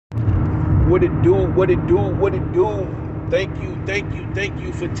What it do, what it do, what it do. Thank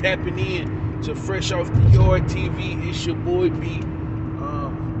you for tapping in to Fresh Off the Yard TV. It's your boy B.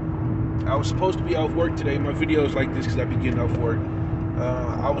 I was supposed to be off work today. My videos like this because I be getting off work.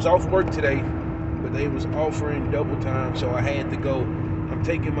 I was off work today, but they was offering double time, so I had to go. I'm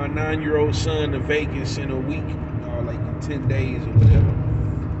taking my 9-year-old son to Vegas in a week, like in 10 days or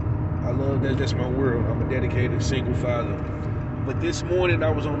whatever. I love that. That's my world. I'm a dedicated single father. But this morning I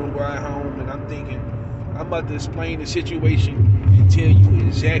was on the ride home and I'm thinking, I'm about to explain the situation and tell you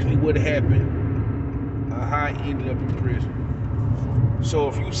exactly what happened, how I ended up in prison. So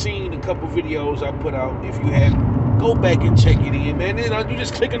if you've seen a couple videos I put out, if you haven't, go back and check it in, man. Then you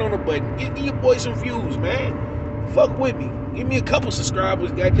just clicking on the button. Give your boy some views, man. Fuck with me. Give me a couple subscribers,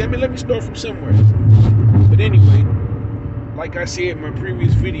 goddammit. Let me start from somewhere. But anyway, like I said in my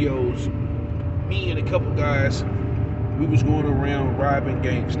previous videos, me and a couple guys, we was going around robbing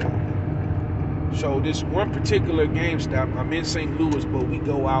GameStop. So this one particular GameStop, I'm in St. Louis, but we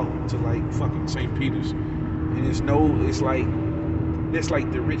go out to like fucking St. Peter's, and it's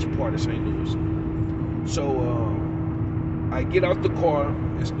like the rich part of St. Louis. So I get out the car.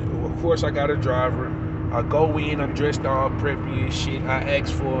 Of course, I got a driver. I go in. I'm dressed all preppy and shit. I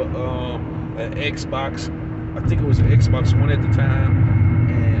asked for an Xbox. I think it was an Xbox One at the time.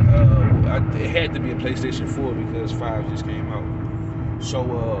 It had to be a PlayStation 4 because 5 just came out. So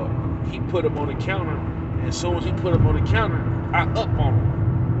he put them on the counter, and as soon as he put them on the counter, I up on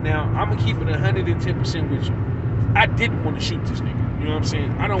him. Now, I'm going to keep it 110% with you. I didn't want to shoot this nigga. You know what I'm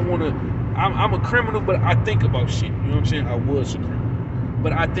saying? I don't want to. I'm a criminal, but I think about shit. You know what I'm saying? I was a criminal,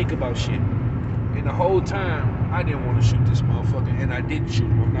 but I think about shit. And the whole time, I didn't want to shoot this motherfucker, and I didn't shoot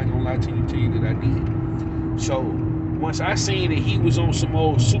him. I'm not going to lie to you, tell you that I did. So once I seen that he was on some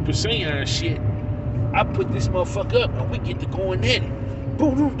old Super Saiyan shit, I put this motherfucker up and we get to going at it.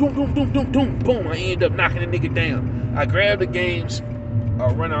 Boom, boom, boom, boom, boom, boom, boom, boom. I end up knocking the nigga down. I grab the games,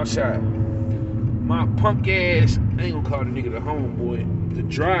 I run outside. My punk ass, I ain't gonna call the nigga the homeboy, the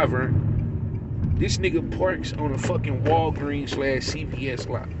driver, this nigga parks on a fucking Walgreens/CVS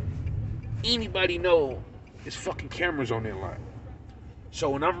lot. Anybody know there's fucking cameras on that lot.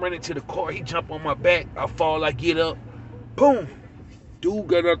 So when I'm running to the car, he jump on my back, I fall, I get up, boom. Dude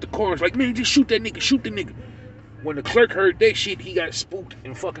got out the car and was like, man, just shoot that nigga, shoot the nigga. When the clerk heard that shit, he got spooked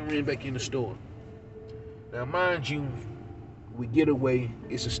and fucking ran back in the store. Now, mind you, we get away,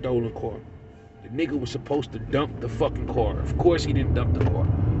 it's a stolen car. The nigga was supposed to dump the fucking car. Of course he didn't dump the car.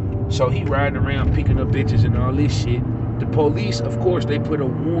 So he riding around picking up bitches and all this shit. The police, of course, they put a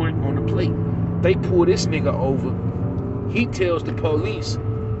warrant on the plate. They pull this nigga over. He tells the police,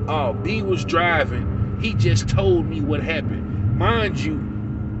 oh, B was driving. He just told me what happened. Mind you,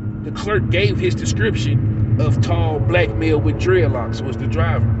 the clerk gave his description of tall black male with dreadlocks was the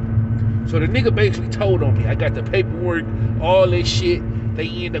driver. So the nigga basically told on me. I got the paperwork, all that shit. They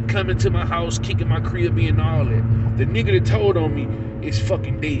end up coming to my house, kicking my crib in and all that. The nigga that told on me is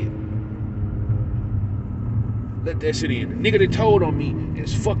fucking dead. Let that shit in. The nigga that told on me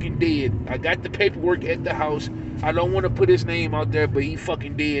is fucking dead. I got the paperwork at the house. I don't want to put his name out there, but he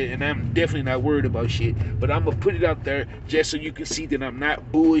fucking dead, and I'm definitely not worried about shit. But I'm going to put it out there just so you can see that I'm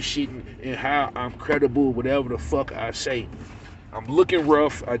not bullshitting and how I'm credible, whatever the fuck I say. I'm looking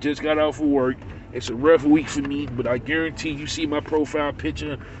rough. I just got off of work. It's a rough week for me, but I guarantee you see my profile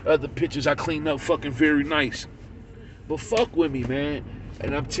picture, other pictures I cleaned up fucking very nice. But fuck with me, man.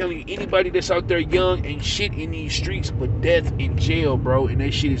 And I'm telling you, anybody that's out there young ain't shit in these streets but death in jail, bro. And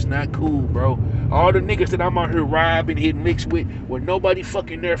that shit is not cool, bro. All the niggas that I'm out here robbing, hitting licks with, well, nobody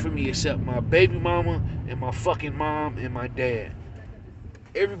fucking there for me except my baby mama and my fucking mom and my dad.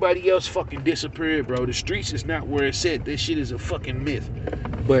 Everybody else fucking disappeared, bro. The streets is not where it's at. This shit is a fucking myth.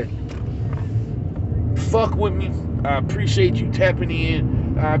 But fuck with me. I appreciate you tapping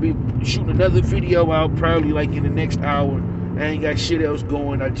in. I'll be shooting another video out probably like in the next hour. I ain't got shit else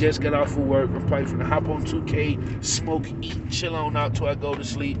going. I just got off of work. I'm probably finna hop on 2K, smoke, eat, chill on out till I go to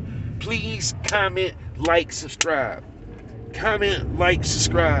sleep. Please comment, like, subscribe. Comment, like,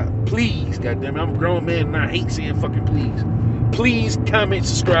 subscribe. Please, goddammit. I'm a grown man and I hate saying fucking please. Please comment,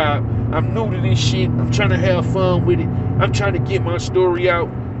 subscribe. I'm new to this shit. I'm trying to have fun with it. I'm trying to get my story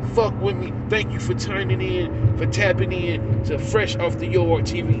out. Fuck with me. Thank you for tuning in, for tapping in to Fresh Off the Yard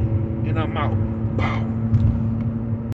TV. And I'm out. Bow.